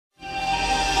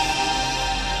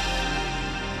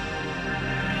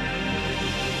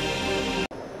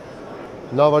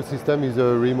Narwhal system is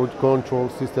a remote control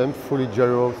system, fully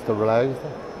gyro stabilized,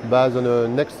 based on a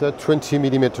Nexa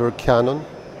 20mm cannon,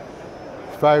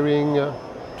 firing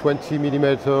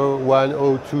 20mm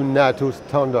 102 NATO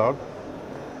standard.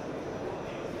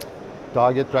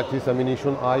 Target practice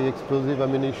ammunition, high explosive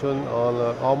ammunition,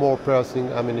 and armor piercing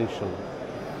ammunition.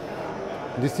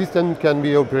 This system can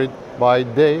be operated by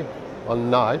day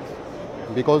and night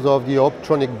because of the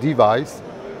optronic device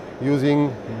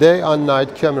using day and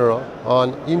night camera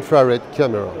and infrared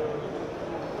camera.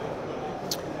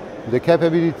 The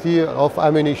capability of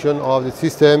ammunition of the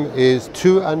system is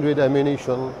 200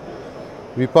 ammunition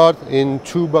reparted in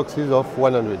 2 boxes of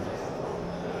 100.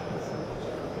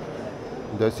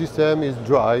 The system is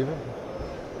drive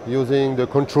using the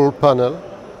control panel,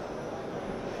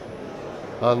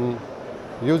 and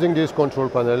using this control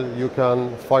panel you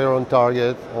can fire on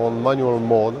target on manual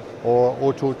mode or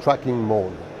auto tracking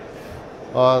mode.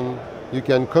 And you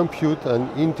can compute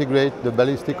and integrate the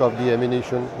ballistic of the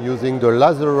ammunition using the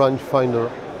laser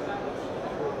rangefinder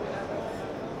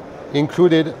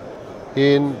included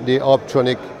in the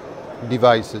optronic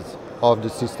devices of the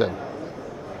system.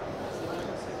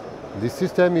 The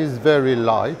system is very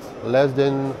light, less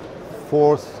than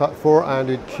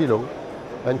 400 kilo,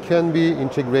 and can be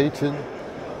integrated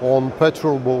on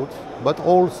patrol boats, but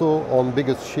also on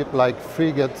biggest ships like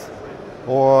frigates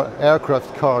or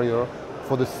aircraft carrier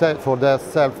for their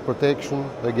self-protection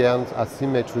against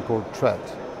asymmetrical threat.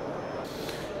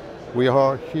 We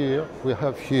have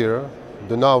here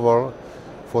the Narwhal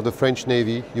for the French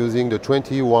Navy using the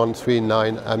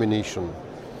 2139 ammunition.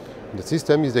 The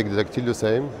system is exactly the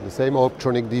same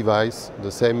optronic device,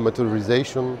 the same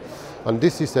motorization, and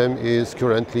this system is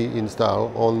currently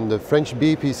installed on the French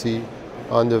BPC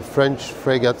and the French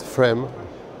frigate FREMM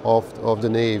of the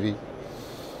Navy.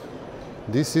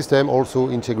 This system also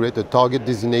integrates a target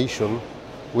designation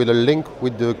with a link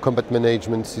with the combat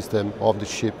management system of the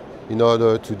ship in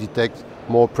order to detect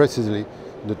more precisely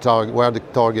where the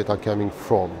targets are coming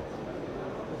from.